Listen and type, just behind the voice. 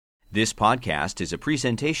This podcast is a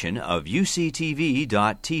presentation of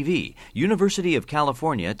UCTV.tv, University of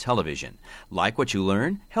California Television. Like what you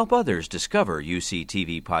learn? Help others discover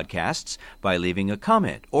UCTV podcasts by leaving a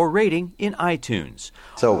comment or rating in iTunes.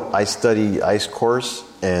 So I study ice cores,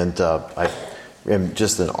 and I am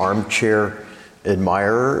just an armchair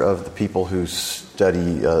admirer of the people who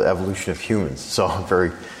study evolution of humans. So I'm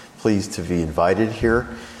very pleased to be invited here,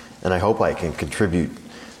 and I hope I can contribute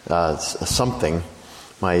something.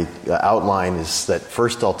 My outline is that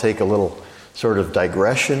first I'll take a little sort of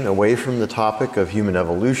digression away from the topic of human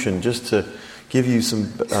evolution just to give you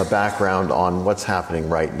some background on what's happening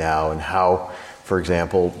right now and how, for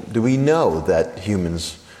example, do we know that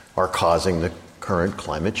humans are causing the current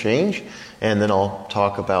climate change? And then I'll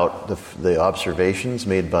talk about the observations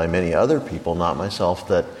made by many other people, not myself,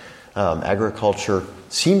 that agriculture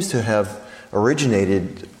seems to have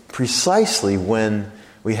originated precisely when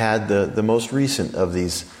we had the most recent of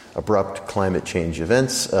these abrupt climate change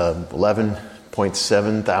events,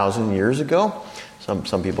 11.7 thousand years ago.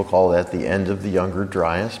 Some people call that the end of the Younger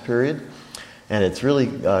Dryas period. And it's really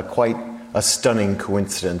quite a stunning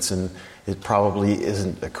coincidence, and it probably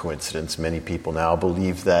isn't a coincidence. Many people now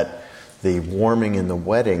believe that the warming and the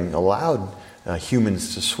wetting allowed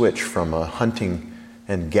humans to switch from a hunting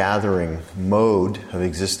and gathering mode of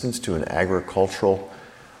existence to an agricultural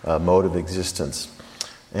mode of existence.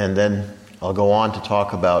 And then I'll go on to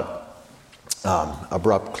talk about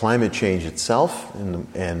abrupt climate change itself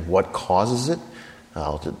and what causes it.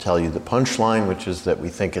 I'll tell you the punchline, which is that we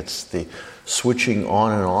think it's the switching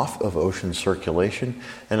on and off of ocean circulation.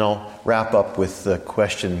 And I'll wrap up with the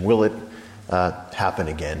question, will it happen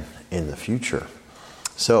again in the future?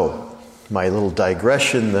 So, my little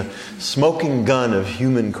digression, the smoking gun of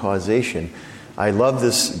human causation. I love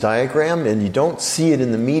this diagram, and you don't see it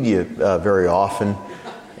in the media very often.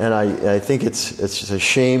 And I think it's just a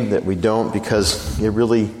shame that we don't, because it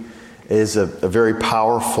really is a very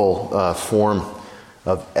powerful form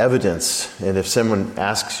of evidence. And if someone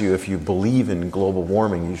asks you if you believe in global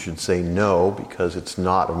warming, you should say no, because it's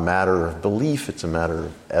not a matter of belief, it's a matter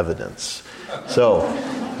of evidence. So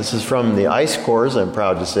this is from the ice cores, I'm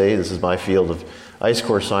proud to say. This is my field of ice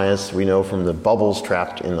core science. We know from the bubbles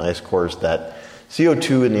trapped in the ice cores that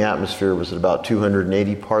CO2 in the atmosphere was at about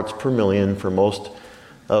 280 parts per million for most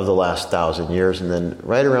of the last 1,000 years. And then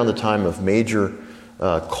right around the time of major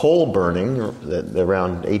coal burning,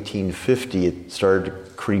 around 1850, it started to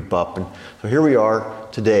creep up. And so here we are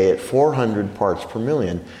today at 400 parts per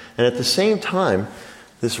million. And at the same time,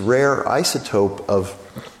 this rare isotope of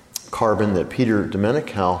carbon that Peter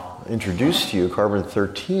Domenical introduced to you,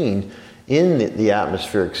 carbon-13, in the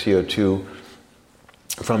atmospheric CO2,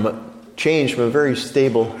 changed from a very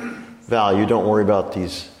stable value, don't worry about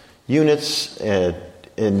these units, and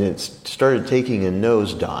it started taking a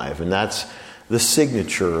nosedive, and that's the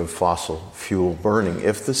signature of fossil fuel burning.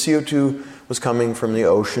 If the CO2 was coming from the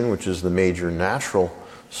ocean, which is the major natural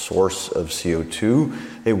source of CO2,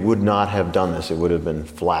 it would not have done this. It would have been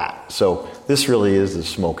flat. So this really is the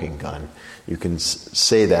smoking gun. You can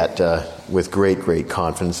say that with great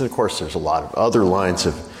confidence. And of course, there's a lot of other lines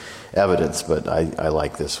of evidence, but I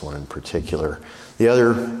like this one in particular. The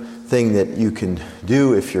other thing that you can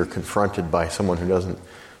do if you're confronted by someone who doesn't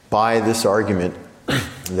buy this argument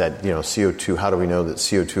that, CO2, how do we know that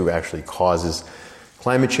CO2 actually causes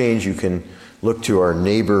climate change? You can look to our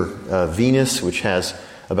neighbor Venus, which has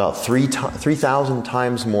about 3,000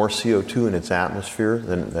 times more CO2 in its atmosphere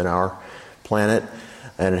than our planet,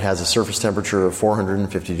 and it has a surface temperature of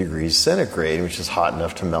 450 degrees centigrade, which is hot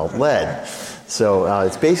enough to melt lead. So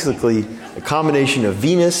it's basically a combination of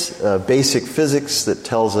Venus, basic physics that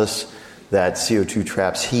tells us that CO2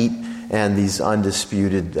 traps heat, and these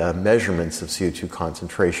undisputed measurements of CO2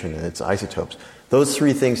 concentration and its isotopes. Those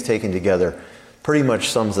three things taken together pretty much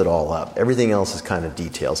sums it all up. Everything else is kind of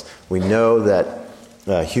details. We know that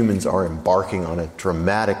humans are embarking on a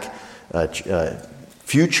dramatic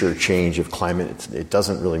future change of climate. It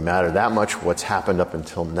doesn't really matter that much what's happened up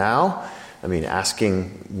until now. I mean, asking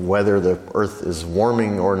whether the Earth is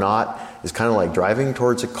warming or not is kind of like driving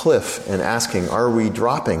towards a cliff and asking, are we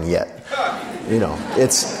dropping yet?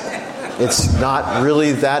 It's not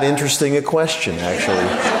really that interesting a question, actually.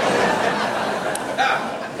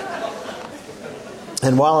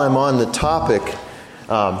 And while I'm on the topic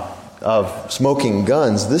of smoking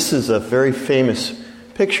guns, this is a very famous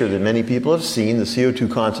picture that many people have seen, the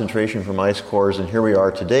CO2 concentration from ice cores, and here we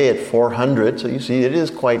are today at 400. So you see, it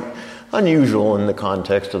is quite unusual in the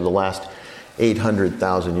context of the last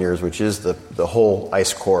 800,000 years, which is the whole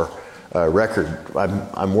ice core record.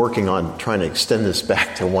 I'm working on trying to extend this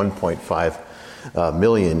back to 1.5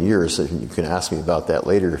 million years. You can ask me about that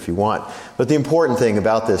later if you want. But the important thing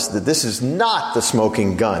about this, that this is not the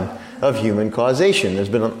smoking gun of human causation. There's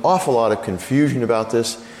been an awful lot of confusion about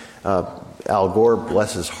this. Al Gore,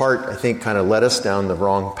 bless his heart, I think kind of led us down the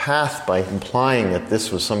wrong path by implying that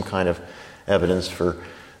this was some kind of evidence for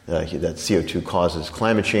that CO2 causes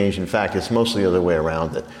climate change. In fact, it's mostly the other way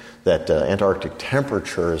around, that Antarctic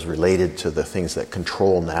temperature is related to the things that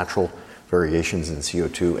control natural variations in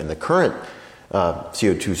CO2. And the current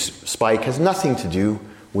CO2 spike has nothing to do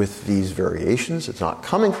with these variations. It's not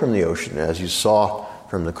coming from the ocean. As you saw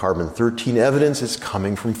from the carbon-13 evidence, it's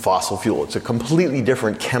coming from fossil fuel. It's a completely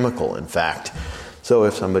different chemical, in fact. So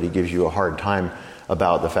if somebody gives you a hard time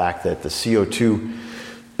about the fact that the CO2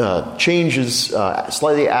 changes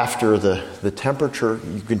slightly after the temperature,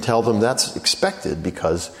 you can tell them that's expected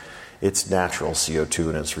because it's natural CO2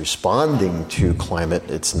 and it's responding to climate.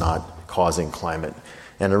 It's not causing climate.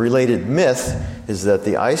 And a related myth is that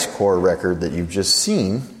the ice core record that you've just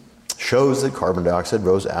seen shows that carbon dioxide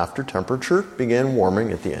rose after temperature began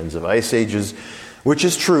warming at the ends of ice ages, which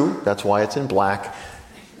is true. That's why it's in black.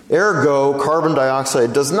 Ergo, carbon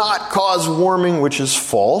dioxide does not cause warming, which is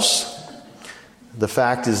false. The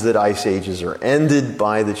fact is that ice ages are ended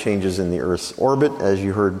by the changes in the Earth's orbit, as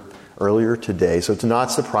you heard earlier today. So it's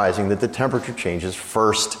not surprising that the temperature changes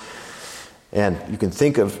first. And you can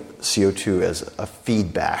think of CO2 as a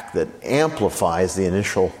feedback that amplifies the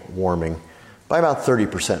initial warming by about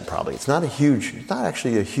 30% probably. It's not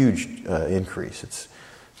actually a huge increase. It's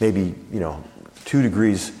maybe 2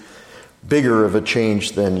 degrees bigger of a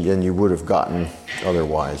change than you would have gotten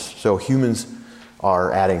otherwise. So humans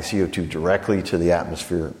are adding CO2 directly to the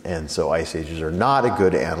atmosphere, and so ice ages are not a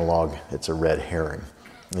good analog. It's a red herring.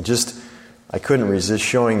 I couldn't resist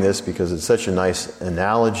showing this because it's such a nice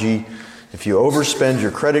analogy. If you overspend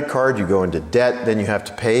your credit card, you go into debt, then you have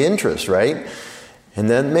to pay interest, right? And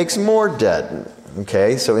then it makes more debt.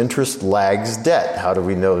 Okay, so interest lags debt. How do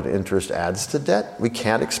we know that interest adds to debt? We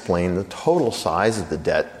can't explain the total size of the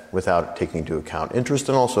debt without taking into account interest,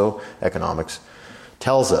 and also economics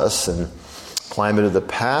tells us. And climate of the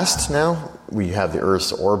past now, we have the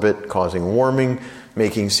Earth's orbit causing warming,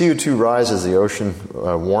 making CO2 rise as the ocean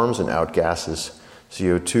warms and outgasses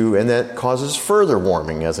CO2, and that causes further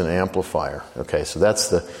warming as an amplifier. Okay, so that's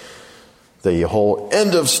the whole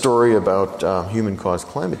end of story about human-caused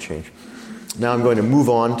climate change. Now I'm going to move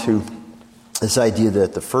on to this idea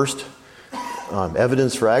that the first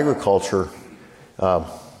evidence for agriculture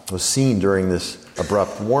was seen during this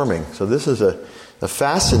abrupt warming. So this is a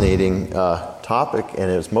fascinating topic, and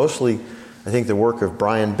it's mostly, I think, the work of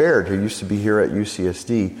Brian Baird, who used to be here at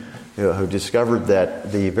UCSD, who discovered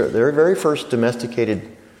that the very first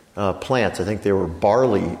domesticated plants, I think they were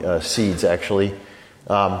barley seeds actually,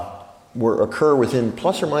 occur within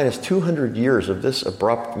plus or minus 200 years of this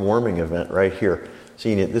abrupt warming event right here.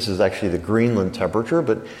 Seeing it, this is actually the Greenland temperature,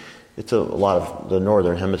 but it's a lot of the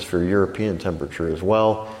northern hemisphere European temperature as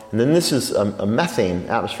well. And then this is a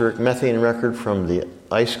atmospheric methane record from the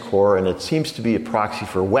ice core, and it seems to be a proxy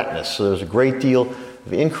for wetness. So there's a great deal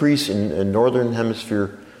of increase in northern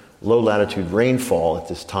hemisphere low-latitude rainfall at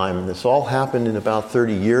this time. And this all happened in about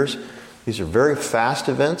 30 years. These are very fast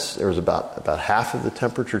events. There was about half of the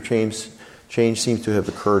temperature change seems to have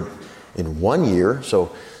occurred in 1 year.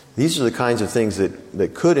 So these are the kinds of things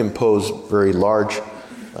that could impose very large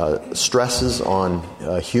stresses on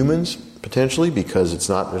humans, potentially, because there's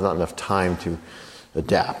not enough time to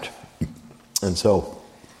adapt. And so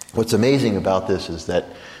what's amazing about this is that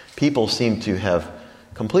people seem to have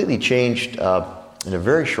completely changed in a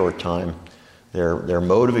very short time their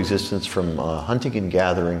mode of existence from hunting and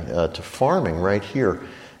gathering to farming right here.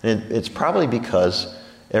 And it's probably because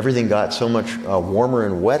everything got so much warmer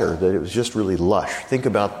and wetter that it was just really lush. Think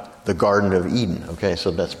about the Garden of Eden. Okay,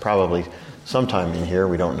 so that's probably sometime in here.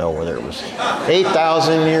 We don't know whether it was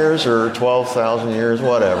 8,000 years or 12,000 years,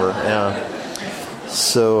 whatever.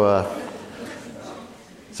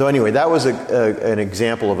 So anyway, that was an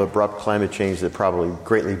example of abrupt climate change that probably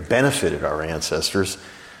greatly benefited our ancestors.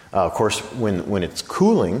 Of course, when it's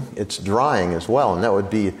cooling, it's drying as well, and that would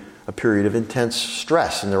be a period of intense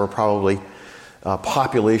stress, and there were probably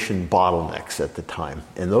population bottlenecks at the time.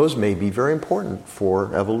 And those may be very important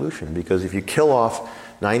for evolution, because if you kill off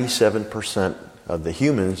 97% of the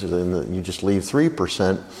humans and you just leave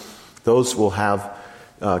 3%, those will have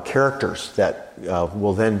characters that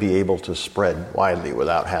will then be able to spread widely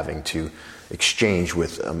without having to exchange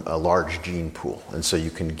with a large gene pool. And so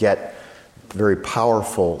you can get very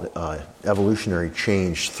powerful evolutionary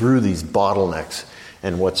change through these bottlenecks.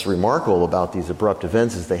 And what's remarkable about these abrupt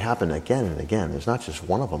events is they happen again and again. There's not just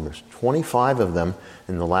one of them. There's 25 of them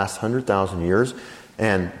in the last 100,000 years,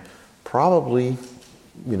 and probably,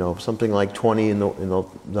 something like 20 in the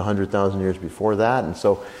 100,000 years before that. And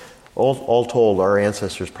so all told, our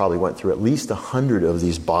ancestors probably went through at least 100 of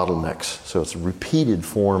these bottlenecks. So it's a repeated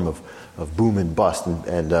form of boom and bust.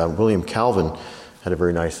 And William Calvin had a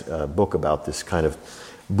very nice book about this kind of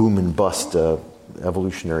boom and bust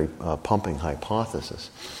evolutionary pumping hypothesis.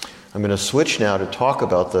 I'm going to switch now to talk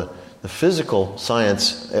about the physical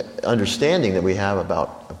science understanding that we have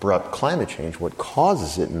about abrupt climate change, what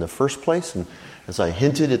causes it in the first place. And as I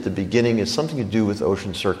hinted at the beginning, it's something to do with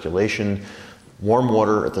ocean circulation. Warm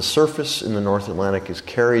water at the surface in the North Atlantic is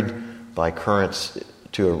carried by currents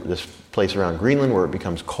to this place around Greenland where it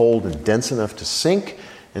becomes cold and dense enough to sink,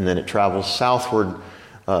 and then it travels southward,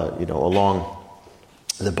 along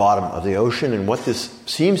the bottom of the ocean. And what this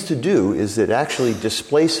seems to do is it actually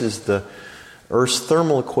displaces the Earth's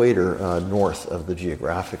thermal equator north of the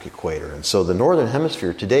geographic equator. And so the northern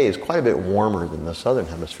hemisphere today is quite a bit warmer than the southern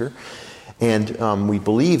hemisphere. And we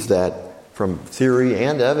believe that from theory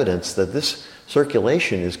and evidence that this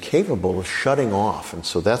circulation is capable of shutting off. And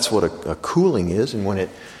so that's what a cooling is. And when it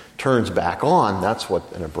turns back on, that's what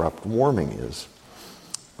an abrupt warming is.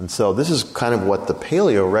 And so this is kind of what the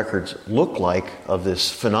paleo records look like of this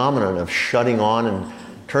phenomenon of shutting on and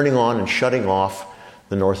turning on and shutting off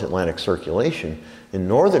the North Atlantic circulation. In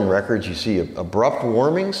northern records, you see abrupt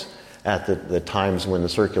warmings at the times when the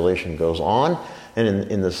circulation goes on. And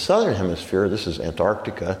in the southern hemisphere, this is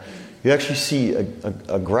Antarctica, you actually see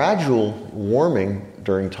a gradual warming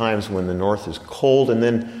during times when the north is cold, and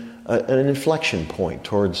then an inflection point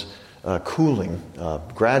towards cooling,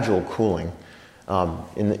 gradual cooling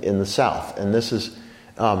in the south. And this is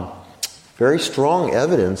very strong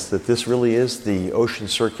evidence that this really is the ocean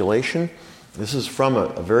circulation. This is from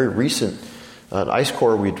a very recent ice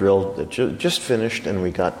core we drilled that just finished, and we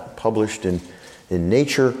got published in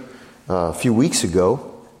Nature a few weeks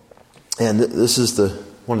ago. And this is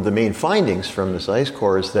one of the main findings from this ice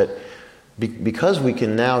core is that because we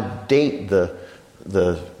can now date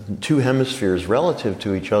the two hemispheres relative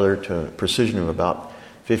to each other to a precision of about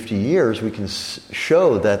 50 years, we can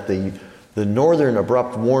show that the northern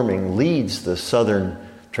abrupt warming leads the southern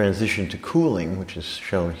transition to cooling, which is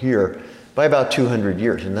shown here, by about 200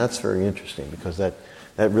 years. And that's very interesting because that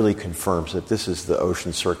really confirms that this is the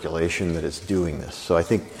ocean circulation that is doing this. So I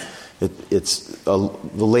think it's the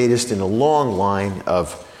latest in a long line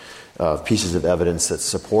of pieces of evidence that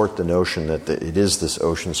support the notion that it is this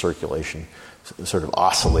ocean circulation sort of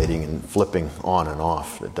oscillating and flipping on and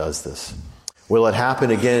off that does this. Will it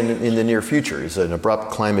happen again in the near future? Is an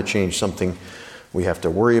abrupt climate change something we have to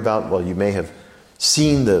worry about? Well, you may have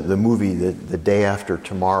seen the movie The Day After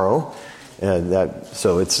Tomorrow.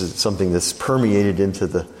 So it's something that's permeated into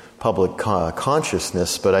the public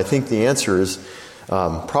consciousness. But I think the answer is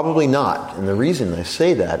probably not. And the reason I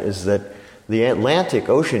say that is that the Atlantic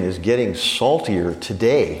Ocean is getting saltier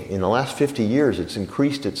today. In the last 50 years, it's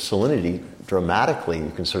increased its salinity dramatically.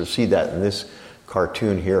 You can sort of see that in this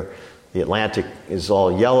cartoon here. The Atlantic is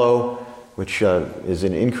all yellow, which is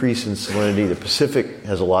an increase in salinity. The Pacific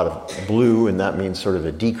has a lot of blue, and that means sort of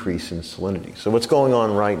a decrease in salinity. So what's going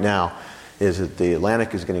on right now is that the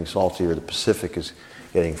Atlantic is getting saltier, the Pacific is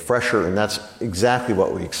getting fresher, and that's exactly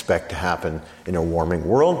what we expect to happen in a warming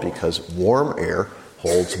world because warm air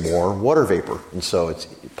holds more water vapor. And so it's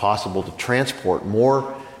possible to transport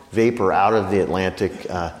more vapor out of the Atlantic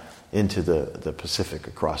into the Pacific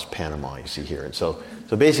across Panama, you see here. And so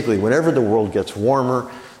basically, whenever the world gets warmer,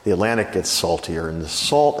 the Atlantic gets saltier, and the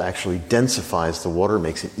salt actually densifies the water,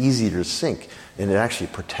 makes it easier to sink, and it actually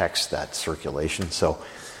protects that circulation. So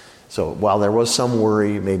while there was some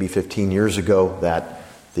worry maybe 15 years ago that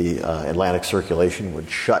the Atlantic circulation would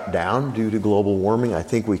shut down due to global warming, I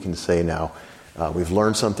think we can say now we've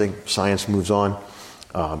learned something. Science moves on.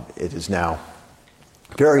 It is now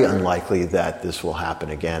very unlikely that this will happen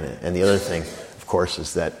again. And the other thing, of course,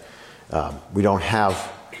 is that we don't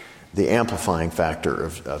have the amplifying factor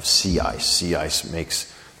of sea ice. Sea ice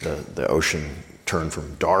makes the ocean turn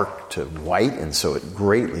from dark to white, and so it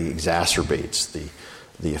greatly exacerbates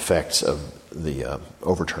the effects of the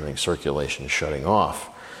overturning circulation shutting off.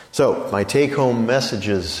 So my take-home message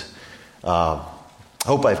is,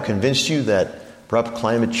 hope I've convinced you that abrupt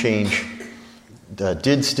climate change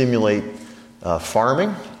did stimulate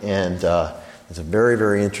farming, and it's a very,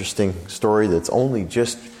 very interesting story that's only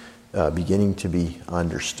just beginning to be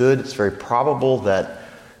understood. It's very probable that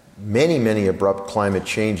many, many abrupt climate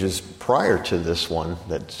changes prior to this one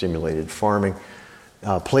that stimulated farming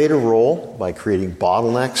played a role by creating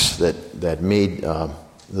bottlenecks that made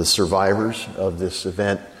the survivors of this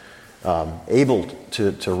event able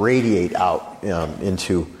to radiate out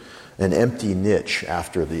into an empty niche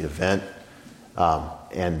after the event,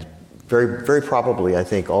 and very, very probably, I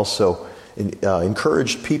think, also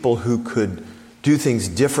encouraged people who could do things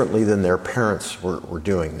differently than their parents were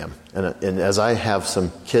doing them. And as I have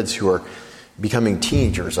some kids who are becoming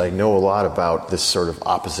teenagers, I know a lot about this sort of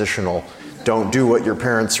oppositional, don't do what your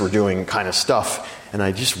parents were doing kind of stuff. And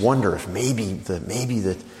I just wonder if maybe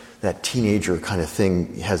that teenager kind of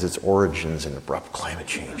thing has its origins in abrupt climate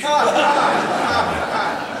change.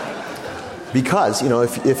 Because,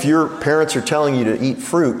 if your parents are telling you to eat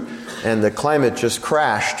fruit and the climate just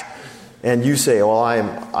crashed, and you say, well,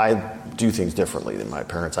 I do things differently than my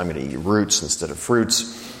parents, I'm going to eat roots instead of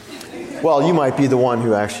fruits, well, you might be the one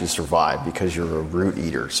who actually survived because you're a root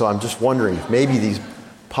eater. So I'm just wondering if maybe these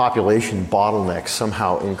population bottlenecks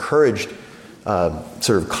somehow encouraged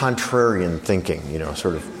sort of contrarian thinking,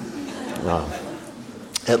 sort of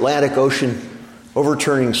Atlantic Ocean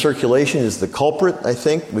overturning circulation is the culprit, I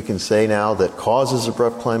think. We can say now that causes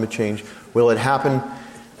abrupt climate change. Will it happen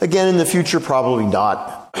again in the future? Probably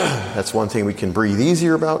not. That's one thing we can breathe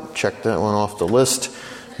easier about. Check that one off the list.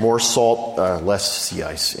 More salt, less sea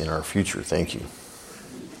ice in our future. Thank you.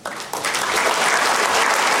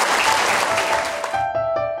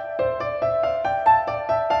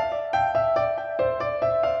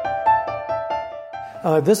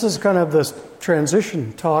 This is kind of this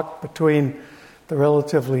transition talk between the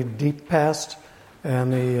relatively deep past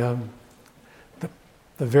and the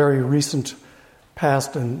very recent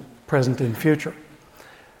past and present and future.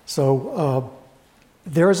 So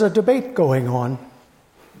there's a debate going on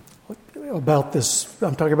about this.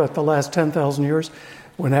 I'm talking about the last 10,000 years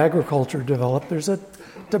when agriculture developed. There's a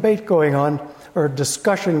debate going on, or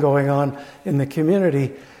discussion going on in the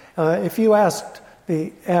community. If you asked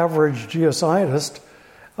the average geoscientist,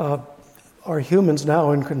 are humans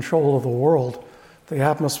now in control of the world? The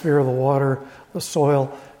atmosphere, the water, the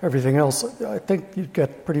soil, everything else, I think you'd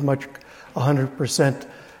get pretty much 100%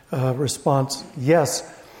 response, yes.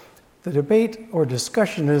 The debate or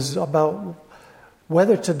discussion is about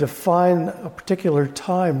whether to define a particular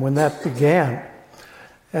time when that began.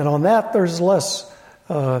 And on that, there's less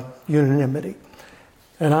unanimity.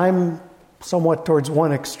 And I'm somewhat towards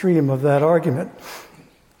one extreme of that argument.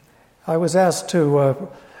 I was asked to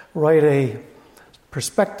write a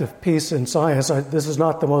perspective piece in Science. This is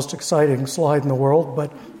not the most exciting slide in the world,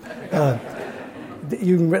 but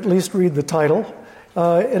you can at least read the title.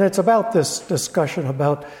 And it's about this discussion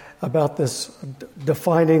about this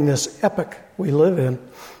defining this epoch we live in,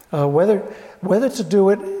 whether to do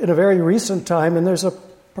it in a very recent time. And there's a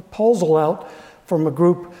proposal out from a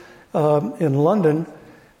group in London,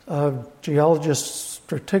 geologists,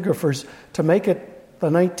 stratigraphers, to make it the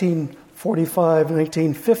 1945,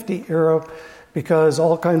 1950 era, because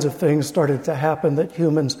all kinds of things started to happen that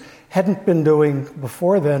humans hadn't been doing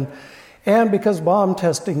before then, and because bomb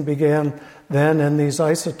testing began then, and these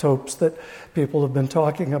isotopes that people have been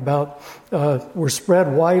talking about were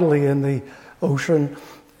spread widely in the ocean,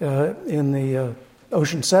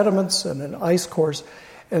 ocean sediments and in ice cores.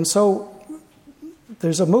 And so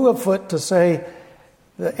there's a move afoot to say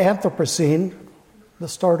the Anthropocene, the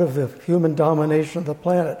start of the human domination of the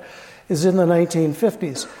planet, is in the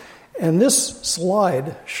 1950s. And this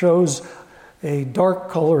slide shows a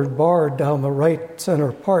dark-colored bar down the right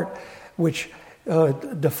center part, which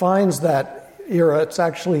defines that era.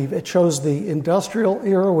 It shows the industrial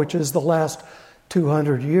era, which is the last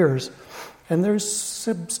 200 years. And there's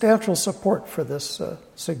substantial support for this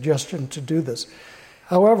suggestion to do this.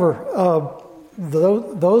 However,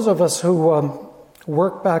 those of us who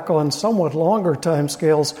work back on somewhat longer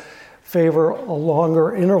timescales favor a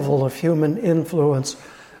longer interval of human influence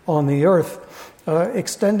on the Earth,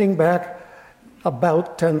 extending back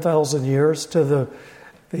about 10,000 years to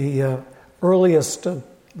the earliest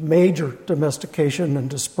major domestication and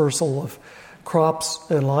dispersal of crops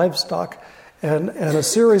and livestock, and a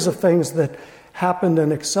series of things that happened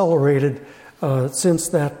and accelerated since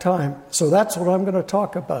that time. So that's what I'm going to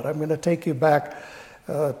talk about. I'm going to take you back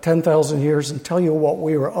 10,000 years and tell you what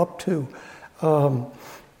we were up to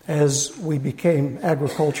as we became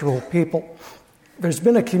agricultural people. There's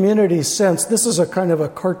been a community sense. This is a kind of a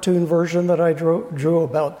cartoon version that I drew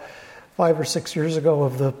about 5 or 6 years ago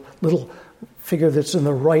of the little figure that's in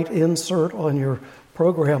the right insert on your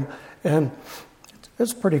program, and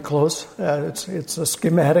it's pretty close. It's a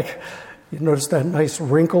schematic. You notice that nice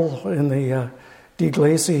wrinkle in the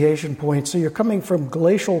deglaciation point. So you're coming from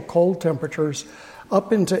glacial cold temperatures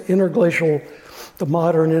up into the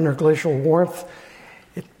modern interglacial warmth,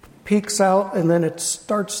 peaks out, and then it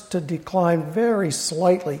starts to decline very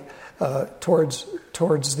slightly towards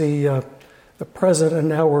the present, and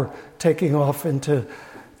now we're taking off into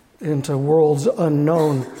worlds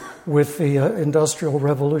unknown with the Industrial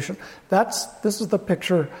Revolution. This is the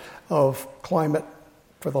picture of climate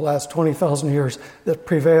for the last 20,000 years that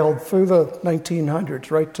prevailed through the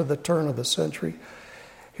 1900s, right to the turn of the century.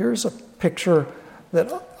 Here's a picture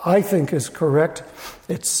that I think is correct.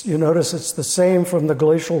 You notice it's the same from the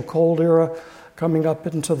glacial cold era coming up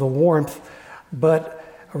into the warmth, but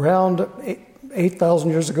around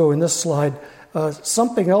 8,000 years ago in this slide,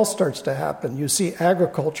 something else starts to happen. You see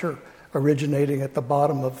agriculture originating at the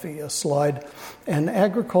bottom of the slide, and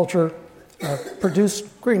agriculture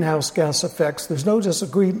produced greenhouse gas effects. There's no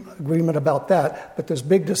disagreement about that, but there's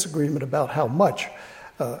big disagreement about how much,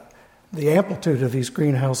 the amplitude of these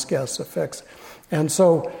greenhouse gas effects. And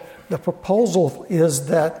so the proposal is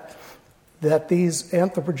that these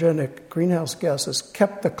anthropogenic greenhouse gases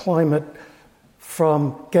kept the climate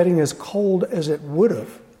from getting as cold as it would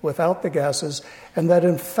have without the gases, and that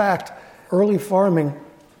in fact early farming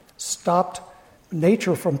stopped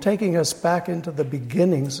nature from taking us back into the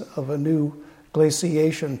beginnings of a new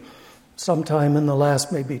glaciation sometime in the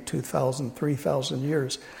last maybe 2,000, 3,000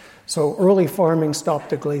 years. So early farming stopped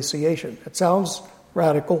the glaciation. It sounds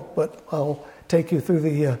radical, but I'll take you through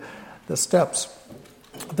the steps.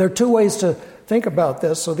 There are two ways to think about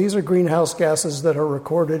this. So these are greenhouse gases that are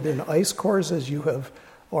recorded in ice cores, as you have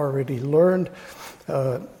already learned.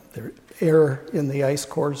 The air in the ice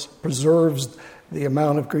cores preserves the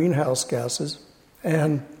amount of greenhouse gases.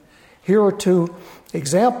 And here are two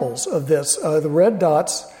examples of this. The red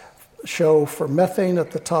dots show for methane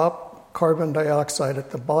at the top, carbon dioxide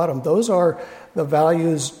at the bottom. Those are the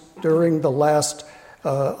values during the last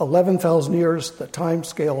 11,000 years, the time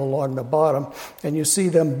scale along the bottom. And you see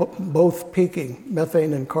them both peaking,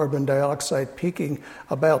 methane and carbon dioxide peaking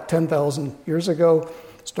about 10,000 years ago,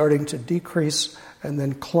 starting to decrease, and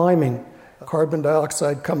then climbing. Carbon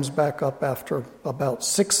dioxide comes back up after about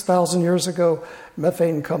 6,000 years ago.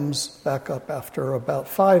 Methane comes back up after about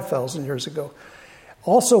 5,000 years ago.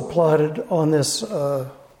 Also plotted on this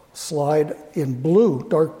slide in blue,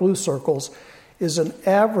 dark blue circles, is an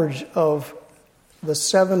average of the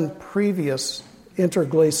 7 previous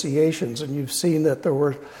interglaciations. And you've seen that there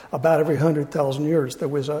were about every 100,000 years there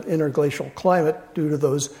was an interglacial climate due to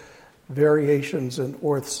those variations in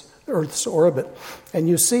Earth's orbit. And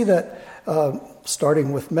you see that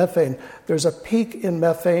starting with methane, there's a peak in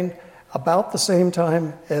methane about the same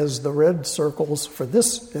time as the red circles for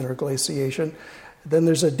this interglaciation. Then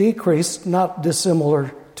there's a decrease, not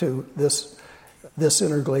dissimilar to this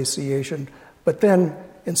interglaciation. But then,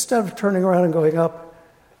 instead of turning around and going up,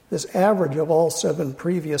 this average of all 7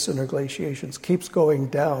 previous interglaciations keeps going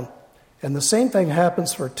down. And the same thing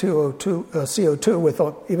happens for CO2 with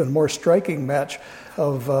an even more striking match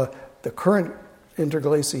of the current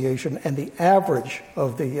interglaciation and the average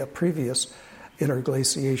of the previous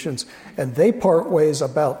interglaciations. And they part ways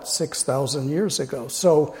about 6,000 years ago.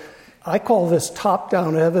 So I call this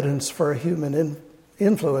top-down evidence for a human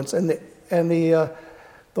influence. And the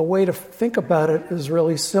way to think about it is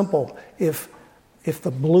really simple. If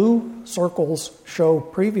the blue circles show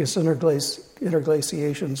previous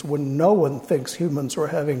interglaciations when no one thinks humans were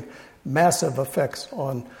having massive effects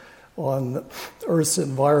on Earth's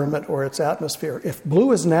environment or its atmosphere. If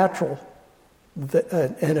blue is natural,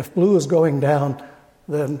 and if blue is going down,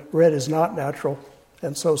 then red is not natural.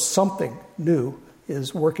 And so something new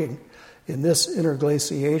is working in this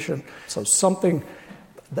interglaciation. So something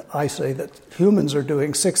that I say that humans are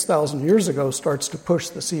doing 6,000 years ago starts to push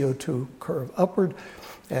the CO2 curve upward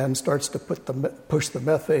and starts to push the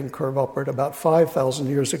methane curve upward about 5,000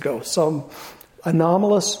 years ago. Some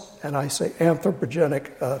anomalous, and I say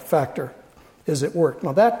anthropogenic factor is at work.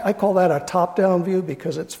 Now I call that a top-down view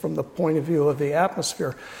because it's from the point of view of the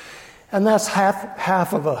atmosphere. And that's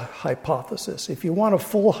half of a hypothesis. If you want a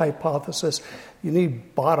full hypothesis, you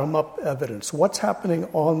need bottom-up evidence. What's happening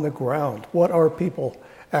on the ground? What are people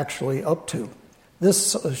actually up to?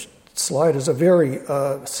 This slide is a very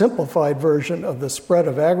simplified version of the spread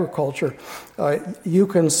of agriculture. You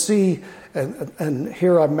can see, and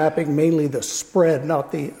here I'm mapping mainly the spread,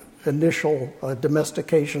 not the initial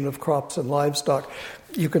domestication of crops and livestock.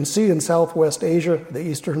 You can see in Southwest Asia, the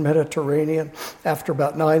Eastern Mediterranean, after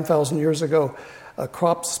about 9,000 years ago,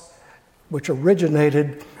 crops which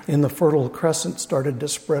originated in the Fertile Crescent started to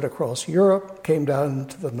spread across Europe, came down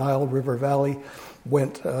into the Nile River Valley,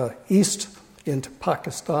 went east into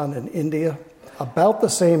Pakistan and India. About the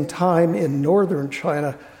same time in northern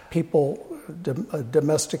China, people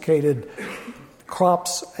domesticated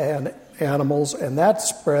crops and animals, and that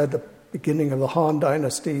spread, the beginning of the Han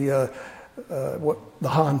Dynasty, the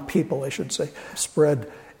Han people, I should say, spread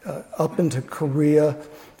up into Korea,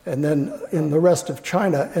 and then in the rest of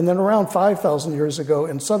China. And then around 5,000 years ago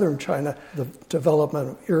in southern China, the development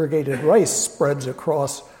of irrigated rice spreads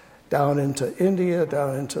across down into India,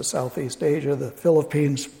 down into Southeast Asia, the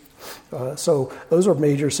Philippines. So those are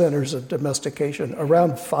major centers of domestication.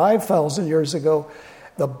 Around 5,000 years ago,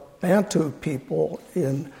 the Bantu people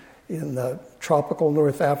in tropical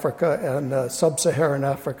North Africa and sub-Saharan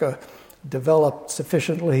Africa developed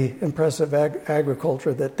sufficiently impressive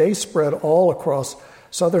agriculture that they spread all across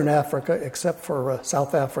southern Africa, except for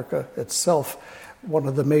South Africa itself, one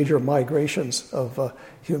of the major migrations of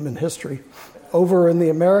human history. Over in the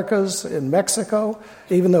Americas, in Mexico,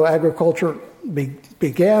 even though agriculture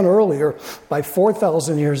began earlier, by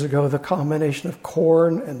 4,000 years ago, the combination of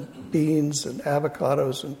corn and beans and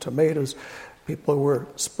avocados and tomatoes, people were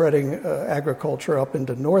spreading agriculture up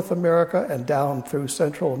into North America and down through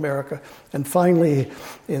Central America. And finally,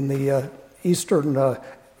 in the eastern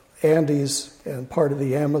Andes and part of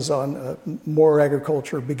the Amazon, more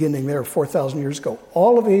agriculture beginning there 4,000 years ago.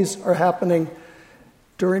 All of these are happening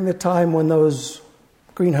during the time when those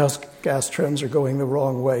greenhouse gas trends are going the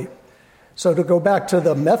wrong way. So to go back to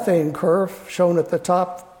the methane curve shown at the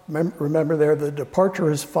top, remember there the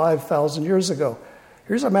departure is 5,000 years ago.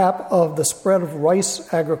 Here's a map of the spread of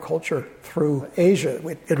rice agriculture through Asia.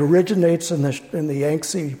 It originates in the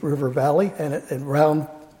Yangtze River Valley, and around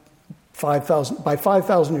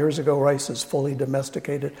 5,000 years ago, rice is fully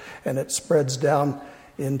domesticated, and it spreads down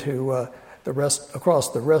into across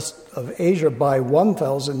the rest of Asia by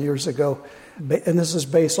 1,000 years ago. And this is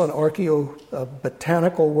based on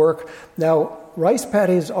archaeobotanical work. Now, rice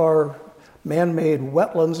paddies are man-made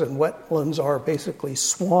wetlands, and wetlands are basically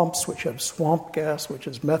swamps which have swamp gas, which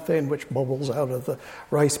is methane, which bubbles out of the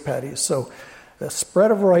rice paddies. So the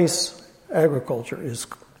spread of rice agriculture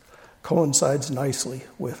coincides nicely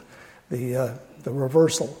with the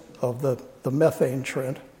reversal of the methane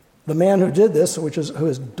trend. The man who did this, who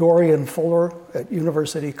is Dorian Fuller at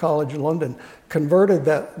University College London, converted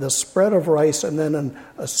the spread of rice and then an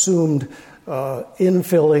assumed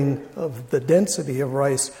infilling of the density of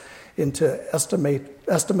rice into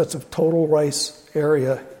estimates of total rice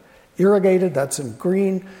area irrigated, that's in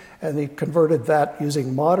green, and he converted that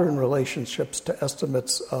using modern relationships to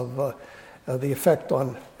estimates of the effect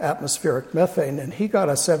on atmospheric methane, and he got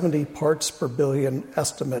a 70 parts per billion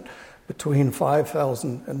estimate between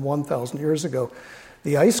 5,000 and 1,000 years ago.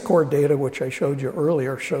 The ice core data, which I showed you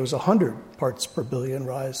earlier, shows 100 parts per billion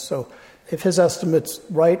rise. So if his estimate's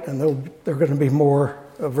right, and there are going to be more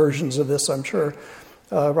versions of this, I'm sure,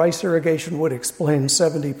 rice irrigation would explain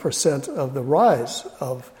 70% of the rise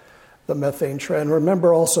of the methane trend.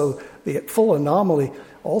 Remember also, the full anomaly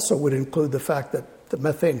also would include the fact that the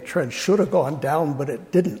methane trend should have gone down, but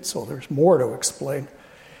it didn't, so there's more to explain.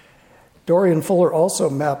 Dorian Fuller also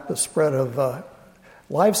mapped the spread of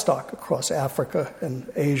livestock across Africa and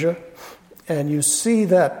Asia, and you see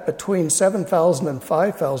that between 7,000 and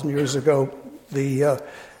 5,000 years ago, the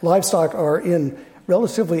livestock are in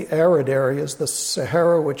relatively arid areas. The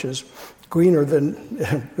Sahara, which is greener than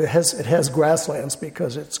it has grasslands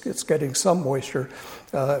because it's getting some moisture.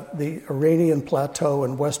 The Iranian plateau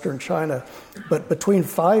and western China, but between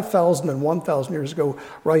 5,000 and 1,000 years ago,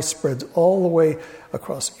 rice spreads all the way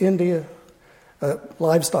across India.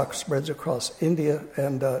 Livestock spreads across India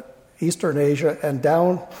and eastern Asia and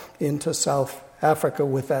down into South Africa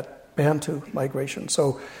with that Bantu migration.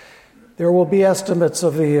 So there will be estimates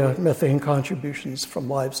of the methane contributions from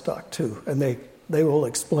livestock too, and they will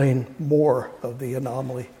explain more of the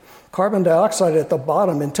anomaly. Carbon dioxide at the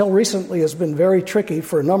bottom, until recently, has been very tricky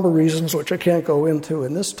for a number of reasons, which I can't go into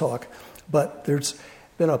in this talk, but there's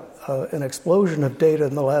been an explosion of data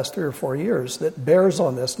in the last 3 or 4 years that bears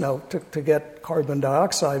on this. Now, to get carbon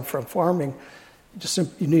dioxide from farming,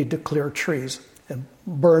 you need to clear trees and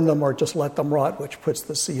burn them or just let them rot, which puts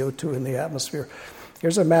the CO2 in the atmosphere.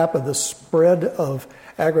 Here's a map of the spread of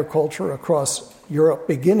agriculture across Europe,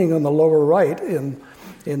 beginning on the lower right in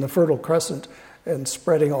the Fertile Crescent and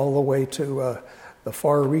spreading all the way to the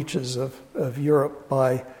far reaches of Europe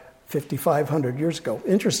by 5,500 years ago.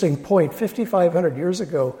 Interesting point, 5,500 years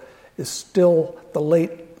ago is still the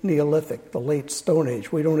late Neolithic, the late Stone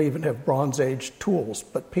Age. We don't even have Bronze Age tools,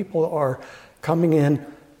 but people are coming in,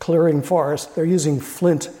 clearing forests. They're using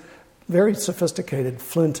flint, very sophisticated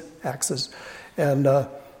flint axes. And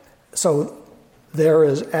so there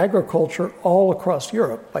is agriculture all across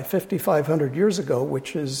Europe by 5,500 years ago,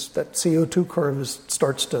 which is that CO2 curve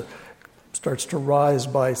starts to rise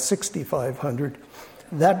by 6,500.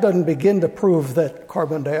 that doesn't begin to prove that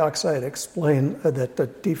carbon dioxide that the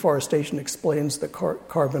deforestation explains the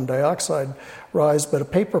carbon dioxide rise, but a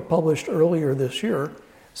paper published earlier this year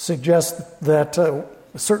suggests that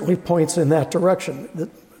certainly points in that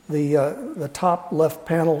direction. The top left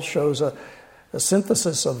panel shows a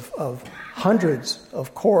synthesis of hundreds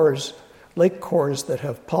of cores, lake cores that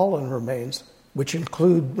have pollen remains, which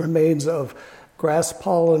include remains of grass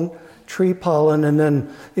pollen, tree pollen, and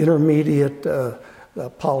then intermediate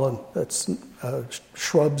pollen, that's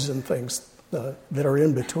shrubs and things that are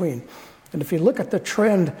in between. And if you look at the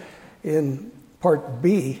trend in part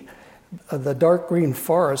B, the dark green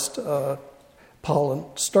forest pollen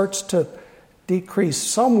starts to decrease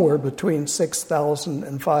somewhere between 6,000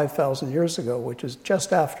 and 5,000 years ago, which is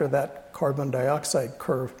just after that carbon dioxide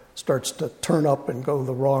curve starts to turn up and go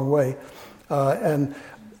the wrong way. And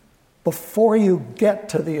before you get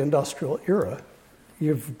to the industrial era,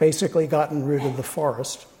 you've basically gotten rid of the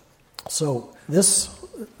forest. So this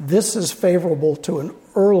is favorable to an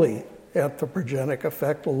early anthropogenic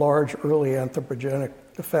effect, a large early anthropogenic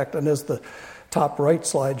effect. And as the top right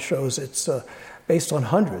slide shows, it's based on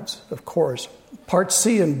hundreds of cores. Part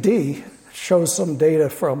C and D shows some data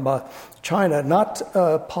from China, not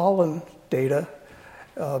pollen data,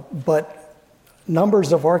 but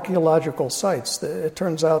numbers of archaeological sites. It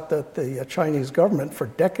turns out that the Chinese government for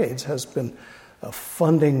decades has been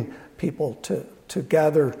funding people to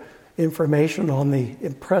gather information on the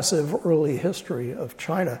impressive early history of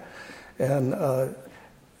China. And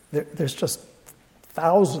there's just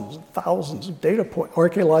thousands and thousands of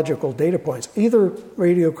archaeological data points, either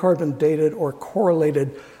radiocarbon dated or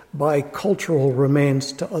correlated by cultural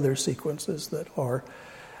remains to other sequences that are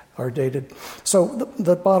dated. So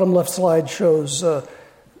the bottom left slide shows the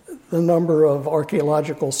number of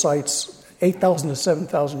archaeological sites 8,000 to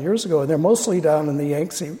 7,000 years ago, and they're mostly down in the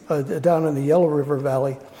Yangtze, down in the Yellow River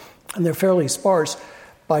Valley, and they're fairly sparse.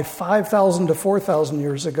 By 5,000 to 4,000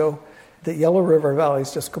 years ago, the Yellow River Valley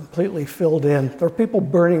is just completely filled in. There are people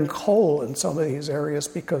burning coal in some of these areas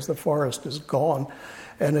because the forest is gone,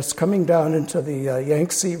 and it's coming down into the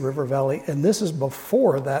Yangtze River Valley, and this is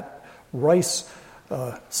before that rice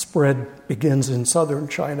spread begins in southern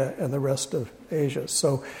China and the rest of Asia.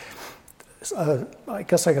 So I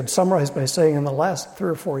guess I could summarize by saying in the last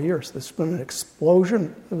 3 or 4 years, there's been an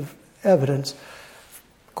explosion of evidence,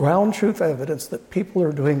 ground truth evidence, that people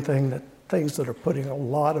are doing things that are putting a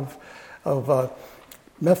lot of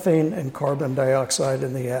methane and carbon dioxide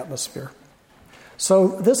in the atmosphere. So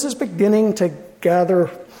this is beginning to gather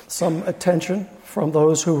some attention from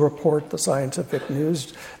those who report the scientific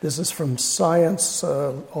news. This is from Science,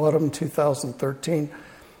 autumn 2013.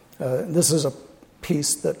 This is a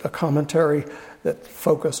commentary that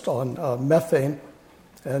focused on methane,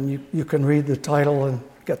 and you can read the title and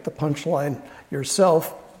get the punchline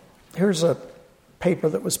yourself. Here's a paper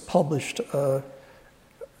that was published, a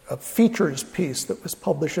features piece that was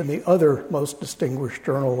published in the other most distinguished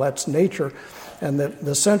journal, that's Nature, and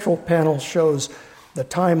the central panel shows the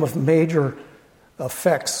time of major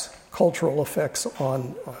effects, cultural effects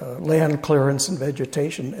on land clearance and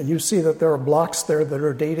vegetation. And you see that there are blocks there that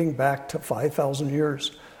are dating back to 5,000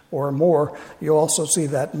 years or more. You also see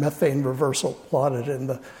that methane reversal plotted in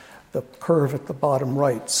the curve at the bottom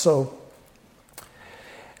right. So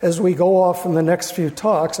as we go off in the next few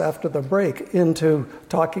talks after the break into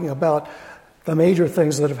talking about the major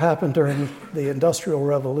things that have happened during the Industrial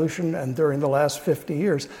Revolution and during the last 50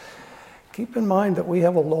 years, keep in mind that we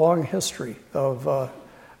have a long history of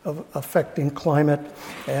affecting climate,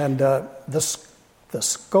 and the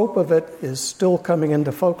scope of it is still coming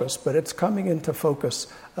into focus, but it's coming into focus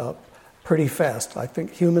pretty fast. I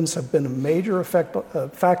think humans have been a major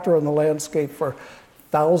factor in the landscape for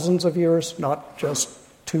thousands of years, not just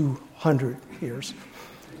 200 years.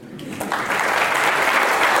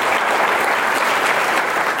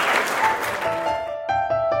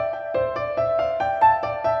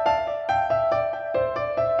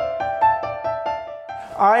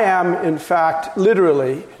 I am, in fact,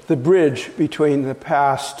 literally the bridge between the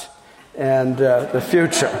past and the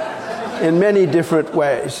future in many different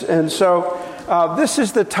ways. And so this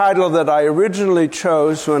is the title that I originally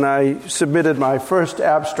chose when I submitted my first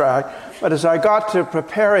abstract. But as I got to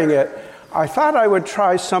preparing it, I thought I would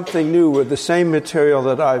try something new with the same material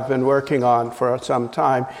that I've been working on for some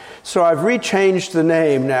time. So I've rechanged the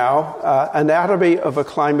name now, Anatomy of a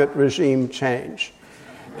Climate Regime Change.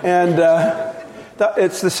 And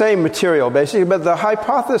it's the same material, basically, but the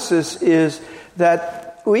hypothesis is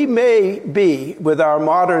that we may be, with our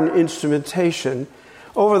modern instrumentation,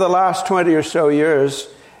 over the last 20 or so years,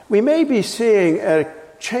 we may be seeing a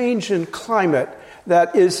change in climate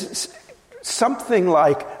that is something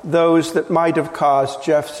like those that might have caused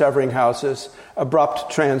Jeff Severinghaus's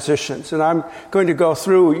abrupt transitions. And I'm going to go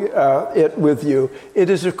through it with you. It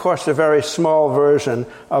is, of course, a very small version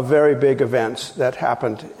of very big events that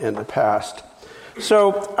happened in the past.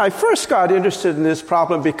 So I first got interested in this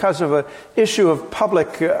problem because of an issue of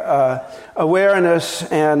public awareness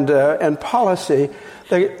and policy.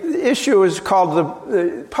 The issue is called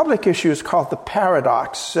the public issue is called the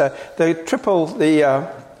paradox, the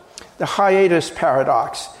hiatus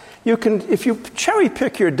paradox. You can, if you cherry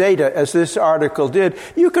pick your data, as this article did,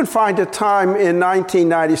 you can find a time in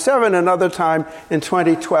 1997, another time in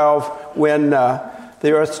 2012, when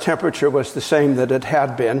the Earth's temperature was the same that it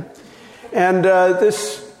had been. And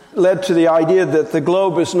this led to the idea that the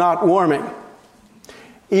globe is not warming,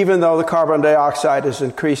 even though the carbon dioxide is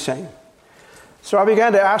increasing. So I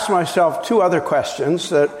began to ask myself two other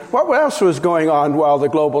questions. What else was going on while the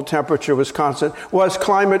global temperature was constant? Was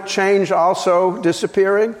climate change also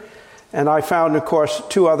disappearing? And I found, of course,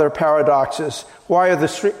 two other paradoxes. Why are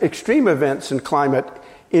the extreme events in climate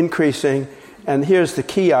increasing? And here's the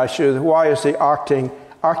key issue. Why is the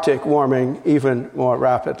Arctic warming even more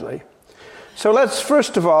rapidly? So let's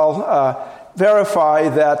first of all verify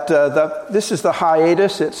that this is the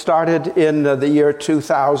hiatus. It started in the year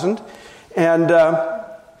 2000. And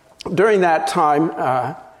during that time,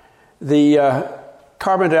 the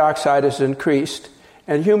carbon dioxide has increased,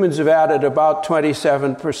 and humans have added about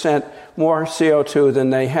 27% more CO2 than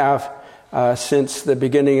they have since the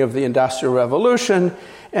beginning of the Industrial Revolution.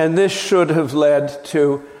 And this should have led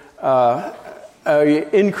to an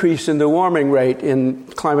increase in the warming rate, in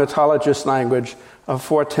climatologist language, of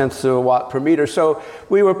 0.4 of a watt per meter. So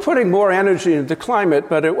we were putting more energy into climate,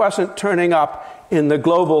 but it wasn't turning up in the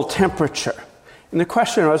global temperature. And the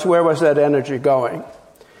question was, where was that energy going?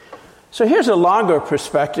 So here's a longer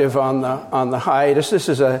perspective on the hiatus. This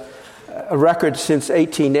is a record since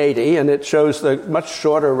 1880, and it shows the much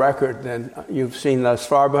shorter record than you've seen thus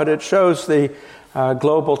far, but it shows the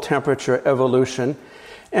global temperature evolution.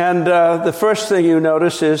 And the first thing you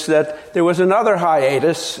notice is that there was another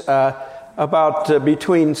hiatus about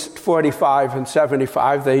between 45 and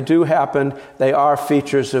 75. They do happen. They are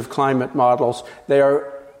features of climate models. They are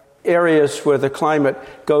areas where the climate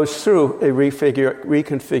goes through a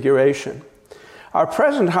reconfiguration. Our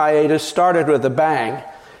present hiatus started with a bang,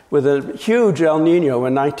 with a huge El Nino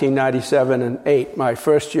in 1997 and 8, my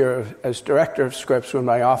first year as director of Scripps, when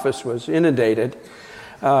my office was inundated.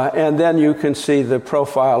 And then you can see the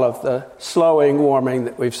profile of the slowing warming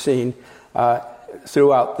that we've seen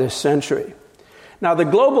throughout this century. Now, the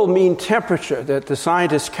global mean temperature that the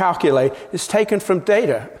scientists calculate is taken from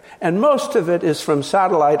data, and most of it is from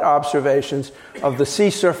satellite observations of the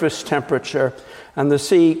sea surface temperature, and the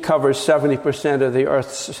sea covers 70% of the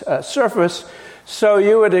Earth's surface, so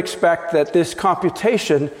you would expect that this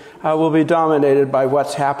computation will be dominated by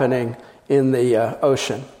what's happening in the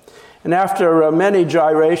ocean. And after many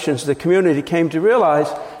gyrations, the community came to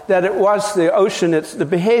realize that it was the ocean, it's the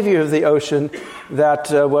behavior of the ocean that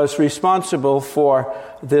was responsible for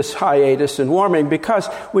this hiatus in warming, because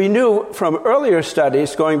we knew from earlier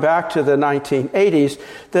studies going back to the 1980s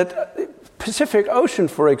that Pacific Ocean,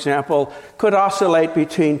 for example, could oscillate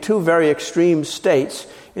between two very extreme states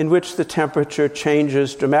in which the temperature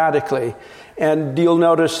changes dramatically. And you'll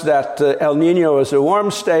notice that El Nino is a warm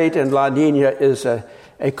state and La Nina is a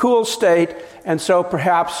cool state, and so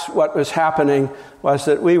perhaps what was happening was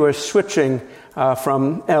that we were switching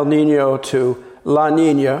from El Nino to La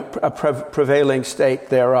Nina, a prevailing state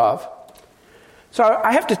thereof. So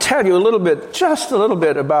I have to tell you just a little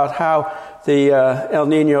bit about how the El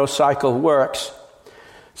Nino cycle works.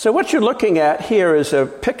 So what you're looking at here is a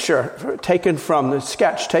picture taken from the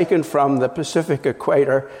sketch taken from the Pacific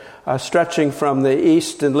equator, stretching from the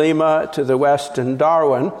east in Lima to the west in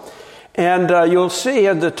Darwin. And you'll see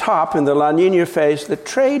at the top, in the La Nina phase, the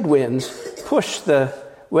trade winds push the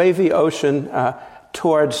wavy ocean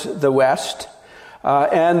towards the west.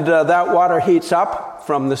 And that water heats up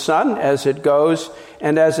from the sun as it goes.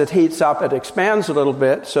 And as it heats up, it expands a little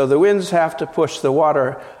bit. So the winds have to push the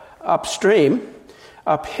water upstream,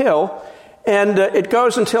 uphill. And it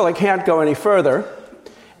goes until it can't go any further.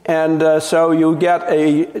 And so you get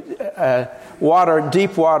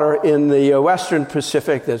deep water in the western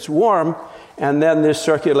Pacific that's warm, and then this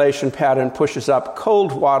circulation pattern pushes up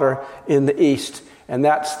cold water in the east, and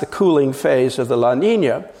that's the cooling phase of the La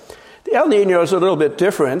Nina. The El Nino is a little bit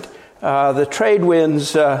different. The trade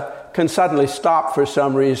winds can suddenly stop for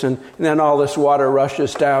some reason, and then all this water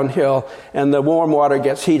rushes downhill, and the warm water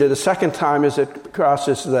gets heated a second time as it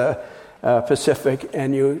crosses the Pacific,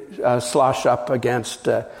 and you slosh up against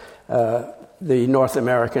the North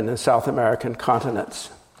American and South American continents.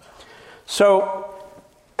 So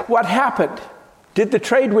what happened? Did the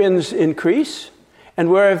trade winds increase? And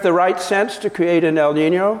were of the right sense to create an El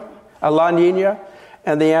Nino, a La Nina?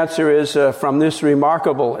 And the answer is, from this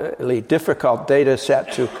remarkably difficult data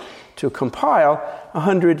set to compile,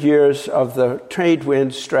 100 years of the trade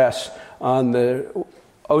wind stress on the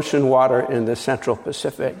ocean water in the Central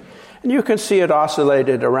Pacific. And you can see it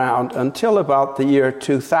oscillated around until about the year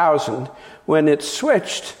 2000, when it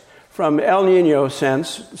switched from El Nino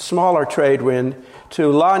sense, smaller trade wind, to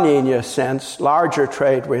La Nina sense, larger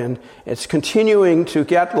trade wind. It's continuing to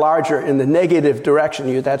get larger in the negative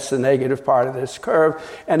direction. That's the negative part of this curve.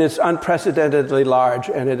 And it's unprecedentedly large,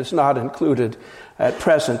 and it is not included at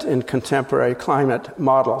present in contemporary climate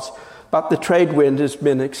models. But the trade wind has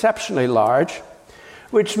been exceptionally large,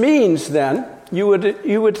 which means then you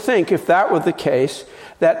would think, if that were the case,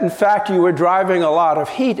 that in fact you were driving a lot of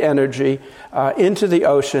heat energy into the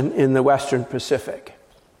ocean in the Western Pacific.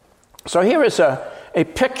 So here is a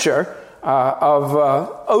picture of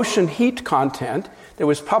ocean heat content that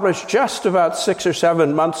was published just about 6 or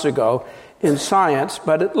 7 months ago in Science,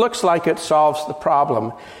 but it looks like it solves the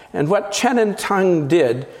problem. And what Chen and Tang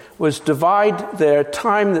did was divide their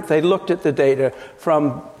time that they looked at the data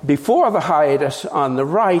from before the hiatus on the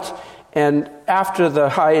right and after the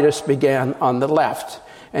hiatus began on the left.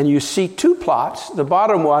 And you see two plots. The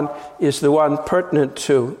bottom one is the one pertinent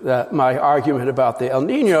to my argument about the El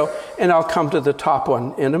Nino, and I'll come to the top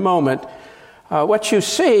one in a moment. What you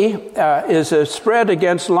see is a spread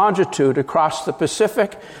against longitude across the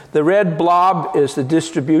Pacific. The red blob is the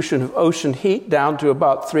distribution of ocean heat down to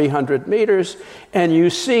about 300 meters, and you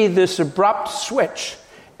see this abrupt switch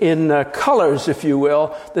in colors, if you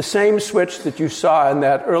will, the same switch that you saw in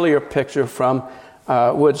that earlier picture from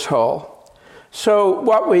Woods Hole. So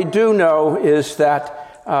what we do know is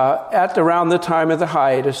that at around the time of the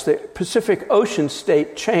hiatus, the Pacific Ocean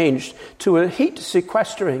state changed to a heat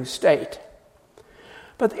sequestering state.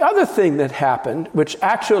 But the other thing that happened, which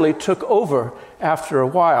actually took over after a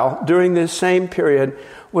while during this same period,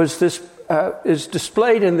 was this is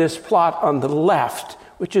displayed in this plot on the left,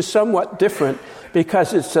 which is somewhat different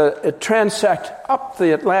because it's a transect up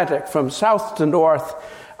the Atlantic from south to north,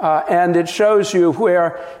 and it shows you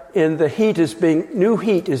where new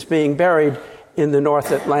heat is being buried in the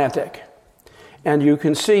North Atlantic. And you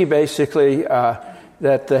can see basically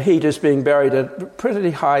that the heat is being buried at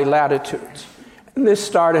pretty high latitudes. And this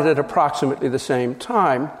started at approximately the same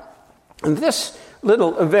time. And this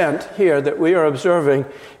little event here that we are observing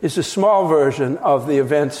is a small version of the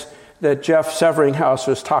events that Jeff Severinghaus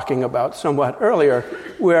was talking about somewhat earlier,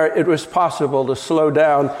 where it was possible to slow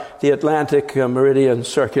down the Atlantic meridian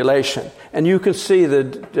circulation. And you can see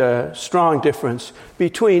the strong difference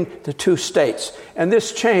between the two states. And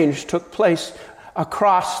this change took place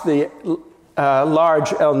across the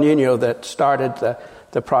large El Nino that started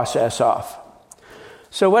the process off.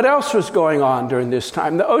 So what else was going on during this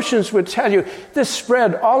time? The oceans would tell you this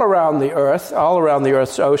spread all around the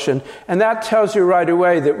Earth's ocean, and that tells you right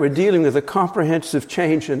away that we're dealing with a comprehensive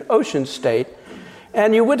change in ocean state.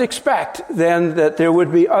 And you would expect then that there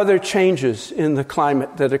would be other changes in the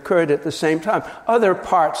climate that occurred at the same time, other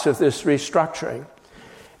parts of this restructuring.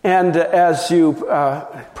 And as you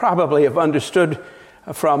probably have understood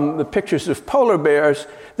from the pictures of polar bears,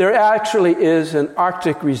 there actually is an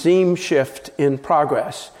Arctic regime shift in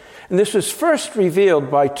progress. And this was first revealed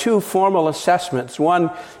by two formal assessments, one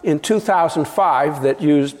in 2005 that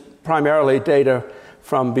used primarily data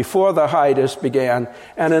from before the hiatus began,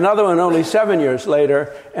 and another one only 7 years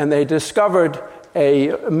later, and they discovered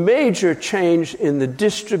a major change in the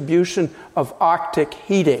distribution of Arctic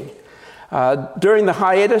heating. During the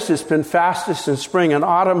hiatus, it's been fastest in spring and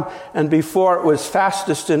autumn, and before it was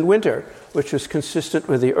fastest in winter, which was consistent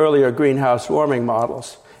with the earlier greenhouse warming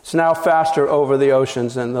models. It's now faster over the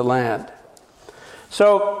oceans than the land.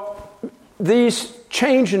 So these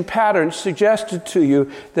change in patterns suggested to you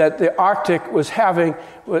that the Arctic was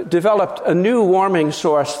developed a new warming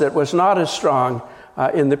source that was not as strong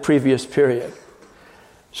in the previous period.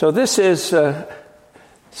 So this is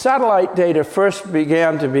satellite data first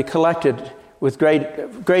began to be collected with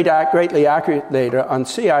greatly accurate data on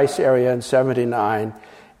sea ice area in 1979.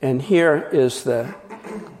 And here is the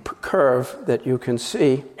curve that you can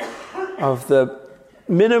see of the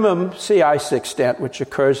minimum sea ice extent, which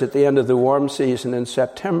occurs at the end of the warm season in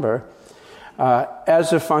September,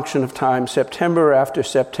 as a function of time, September after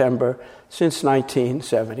September, since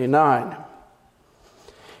 1979.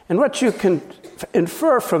 And what you can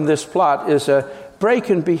infer from this plot is a break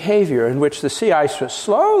in behavior in which the sea ice was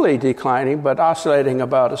slowly declining, but oscillating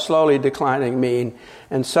about a slowly declining mean,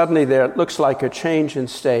 and suddenly there looks like a change in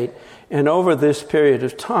state. And over this period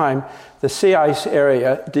of time, the sea ice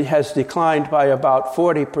area has declined by about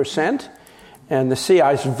 40%, and the sea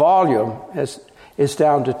ice volume is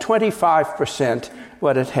down to 25%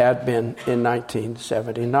 what it had been in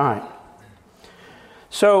 1979.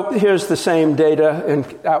 So here's the same data, and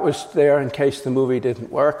that was there in case the movie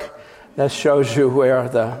didn't work. That shows you where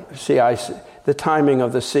the timing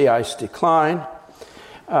of the sea ice decline.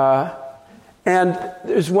 And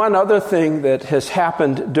there's one other thing that has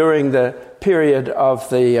happened during the period of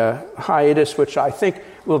the hiatus, which I think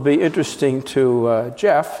will be interesting to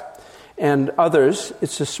Jeff and others.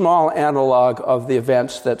 It's a small analog of the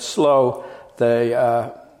events that slow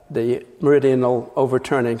the meridional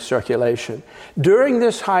overturning circulation. During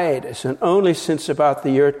this hiatus, and only since about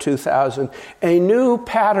the year 2000, a new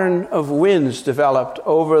pattern of winds developed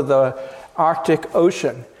over the Arctic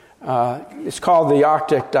Ocean. It's called the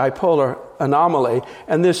Arctic Dipolar Anomaly,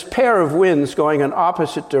 and this pair of winds going in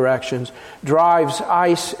opposite directions drives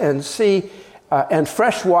ice and sea and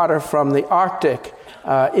fresh water from the Arctic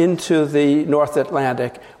into the North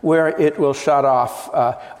Atlantic, where it will shut off,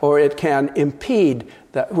 or it can impede,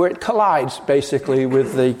 where it collides basically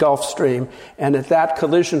with the Gulf Stream, and at that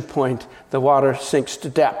collision point, the water sinks to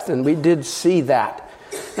depth, and we did see that.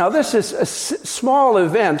 Now, this is a small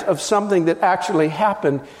event of something that actually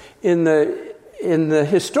happened in the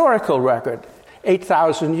historical record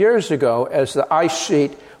 8,000 years ago, as the ice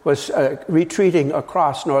sheet was retreating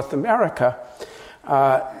across North America.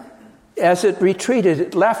 As it retreated,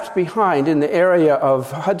 it left behind in the area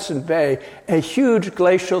of Hudson Bay a huge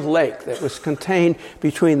glacial lake that was contained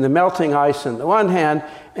between the melting ice on the one hand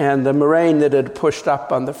and the moraine that had pushed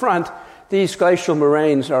up on the front. These glacial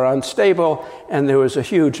moraines are unstable, and there was a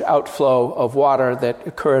huge outflow of water that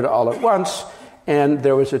occurred all at once, and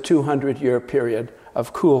there was a 200-year period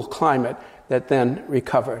of cool climate that then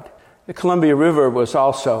recovered. The Columbia River was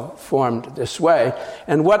also formed this way.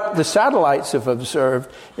 And what the satellites have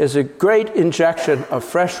observed is a great injection of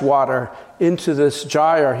fresh water into this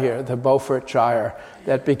gyre here, the Beaufort Gyre,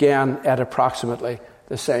 that began at approximately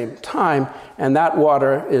the same time. And that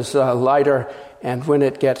water is lighter, and when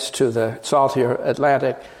it gets to the saltier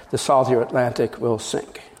Atlantic will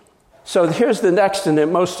sink. So here's the next and the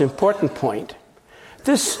most important point.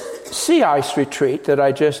 This sea ice retreat that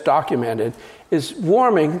I just documented is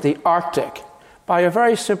warming the Arctic by a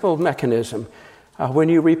very simple mechanism. When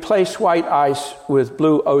you replace white ice with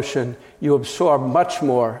blue ocean, you absorb much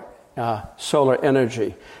more solar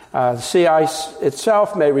energy. The sea ice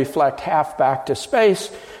itself may reflect half back to space,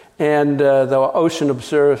 and the ocean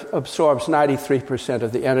absorbs 93%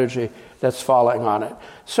 of the energy that's falling on it.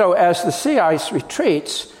 So as the sea ice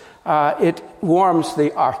retreats, it warms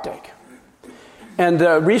the Arctic. And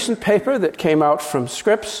a recent paper that came out from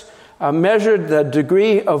Scripps measured the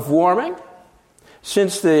degree of warming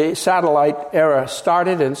since the satellite era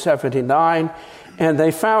started in 1979, and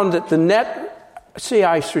they found that the net sea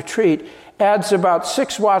ice retreat adds about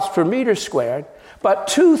 6 watts per meter squared, but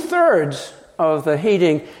 2/3 of the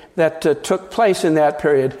heating that took place in that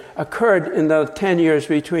period occurred in the 10 years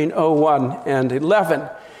between 2001 and 2011.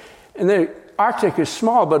 And the Arctic is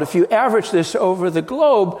small, but if you average this over the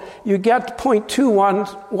globe, you get 0.21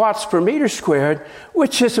 watts per meter squared,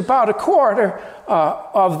 which is about a quarter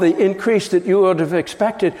of the increase that you would have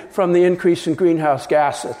expected from the increase in greenhouse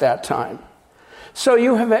gas at that time. So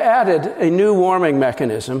you have added a new warming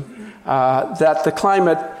mechanism that the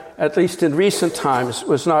climate, at least in recent times,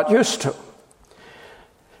 was not used to.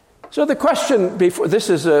 So the question before, this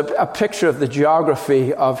is a picture of the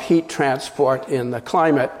geography of heat transport in the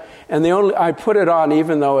climate. And I put it on,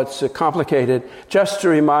 even though it's complicated, just to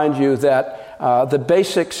remind you that the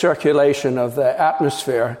basic circulation of the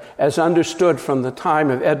atmosphere, as understood from the time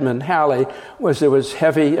of Edmund Halley, was there was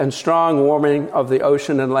heavy and strong warming of the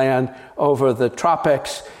ocean and land over the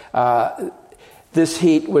tropics. This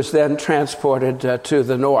heat was then transported to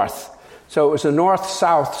the north. So it was a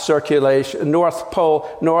north-south circulation, north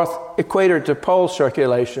equator to pole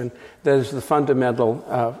circulation that is the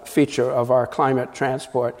fundamental feature of our climate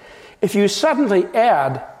transport. If you suddenly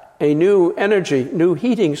add a new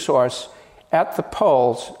heating source at the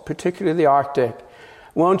poles, particularly the Arctic,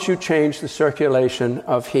 won't you change the circulation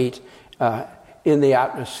of heat in the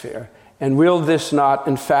atmosphere? And will this not,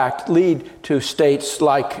 in fact, lead to states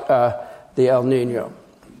like the El Nino?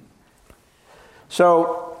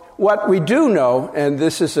 So what we do know, and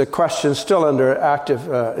this is a question still under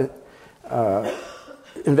active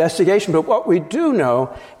investigation. But what we do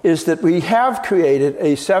know is that we have created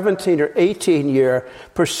a 17 or 18-year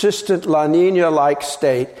persistent La Nina-like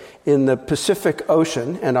state in the Pacific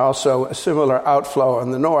Ocean, and also a similar outflow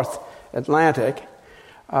in the North Atlantic,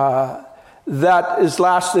 that is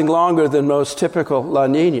lasting longer than most typical La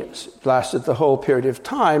Ninas. It lasted the whole period of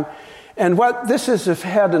time. And what this has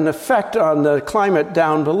had an effect on the climate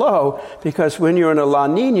down below, because when you're in a La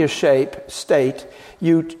Nina state,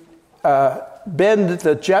 you bend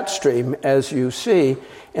the jet stream, as you see,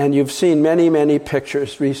 and you've seen many, many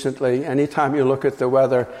pictures recently. Anytime you look at the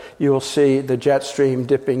weather, you will see the jet stream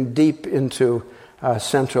dipping deep into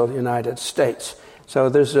central United States. So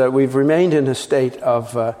we've remained in a state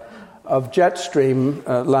of jet stream,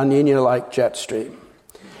 La Nina-like jet stream.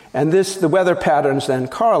 And the weather patterns then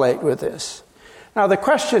correlate with this. Now the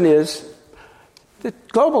question is, the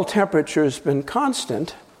global temperature has been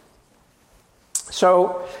constant,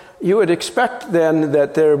 so you would expect then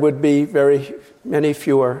that there would be very many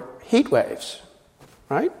fewer heat waves,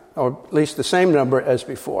 right? Or at least the same number as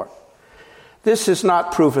before. This has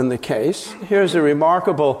not proven the case. Here's a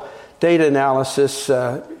remarkable data analysis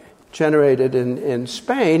generated in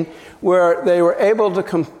Spain, where they were able to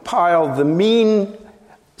compile the mean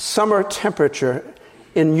summer temperature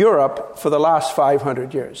in Europe for the last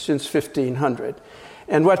 500 years, since 1500.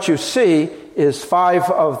 And what you see is 5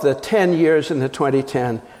 of the 10 years in the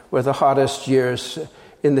 2010 were the hottest years,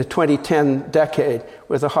 in the 2010 decade,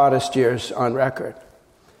 were the hottest years on record.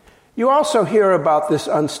 You also hear about this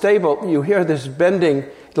you hear this bending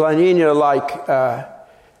La Nina-like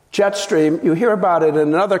jet stream. You hear about it in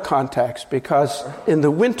another context, because in the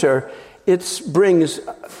winter it brings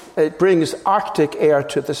Arctic air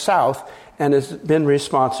to the south and has been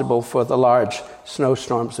responsible for the large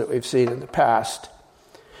snowstorms that we've seen in the past.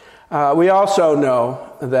 We also know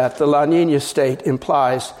that the La Nina state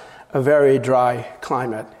implies a very dry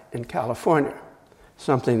climate in California,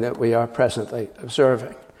 something that we are presently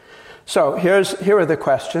observing. So here are the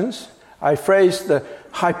questions. I phrased the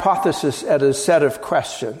hypothesis as a set of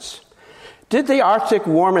questions. Did the Arctic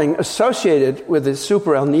warming associated with the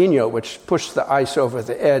Super El Nino, which pushed the ice over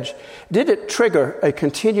the edge, did it trigger a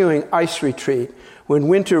continuing ice retreat when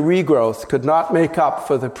winter regrowth could not make up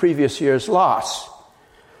for the previous year's loss?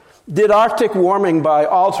 Did Arctic warming, by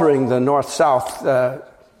altering the north-south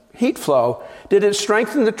heat flow, did it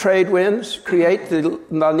strengthen the trade winds, create the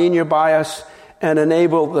La Nina bias, and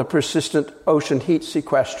enable the persistent ocean heat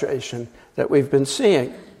sequestration that we've been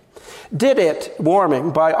seeing? Did it,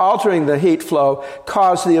 warming, by altering the heat flow,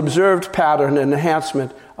 cause the observed pattern and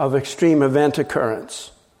enhancement of extreme event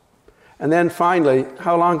occurrence? And then finally,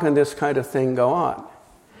 how long can this kind of thing go on?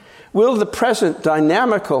 Will the present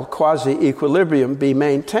dynamical quasi-equilibrium be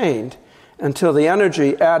maintained until the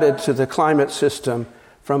energy added to the climate system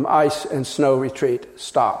from ice and snow retreat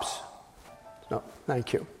stops? So,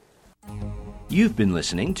 thank you. You've been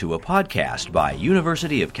listening to a podcast by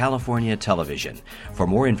University of California Television. For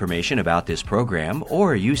more information about this program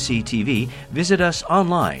or UCTV, visit us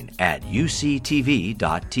online at uctv.tv.